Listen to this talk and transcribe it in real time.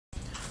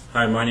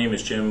Hi, my name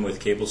is Jim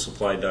with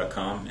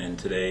CableSupply.com, and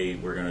today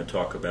we're going to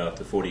talk about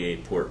the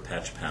 48-port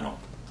patch panel.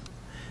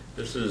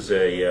 This is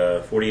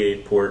a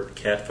 48-port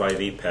Cat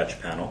 5e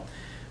patch panel.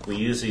 We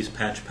use these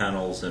patch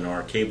panels in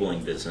our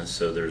cabling business,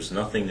 so there's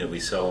nothing that we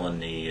sell on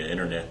the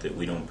internet that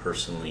we don't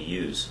personally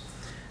use.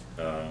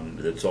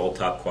 It's all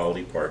top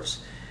quality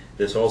parts.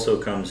 This also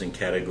comes in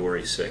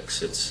category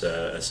 6. It's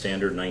a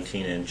standard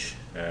 19-inch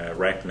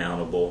rack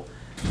mountable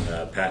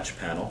patch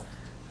panel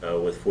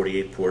with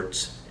 48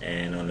 ports,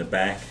 and on the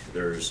back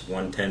there's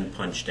 110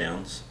 punch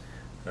downs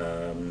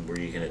where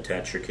you can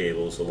attach your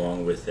cables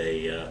along with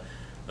a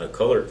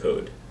color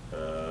code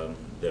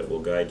that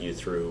will guide you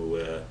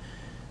through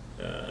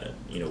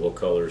what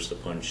colors to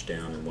punch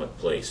down in what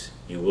place.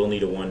 You will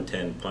need a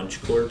 110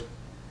 punch cord,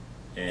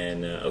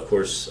 and of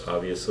course,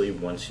 obviously,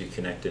 once you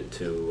connect it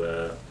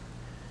to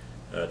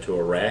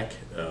a rack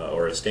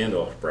or a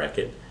standoff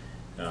bracket,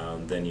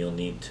 then you'll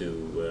need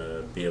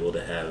to be able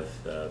to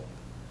have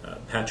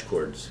patch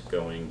cords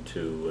going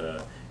to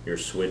your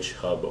switch,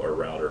 hub, or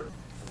router.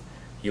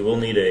 You will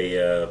need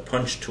a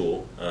punch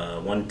tool,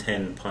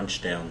 110 punch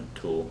down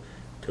tool,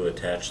 to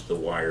attach the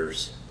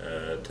wires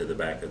to the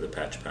back of the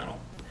patch panel.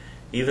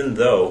 Even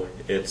though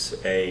it's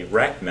a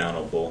rack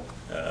mountable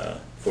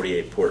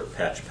 48 port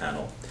patch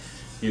panel,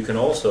 you can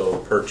also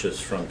purchase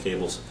from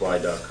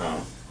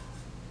CableSupply.com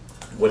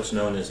what's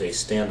known as a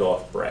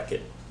standoff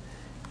bracket.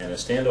 And a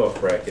standoff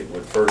bracket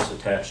would first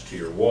attach to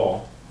your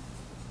wall,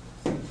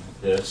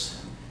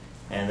 this,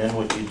 and then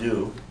what you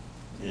do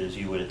is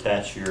you would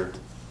attach your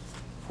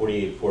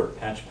 48 port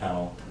patch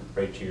panel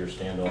right to your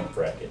standoff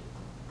bracket,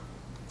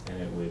 and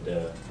it would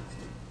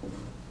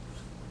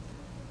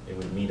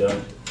meet up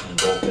and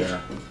bolt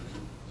there.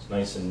 It's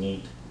nice and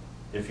neat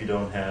if you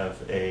don't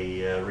have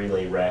a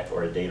relay rack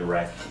or a data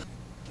rack.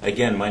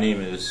 Again, my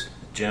name is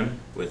Jim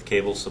with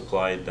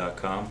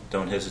CableSupply.com.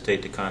 Don't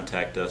hesitate to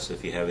contact us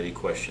if you have any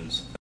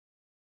questions.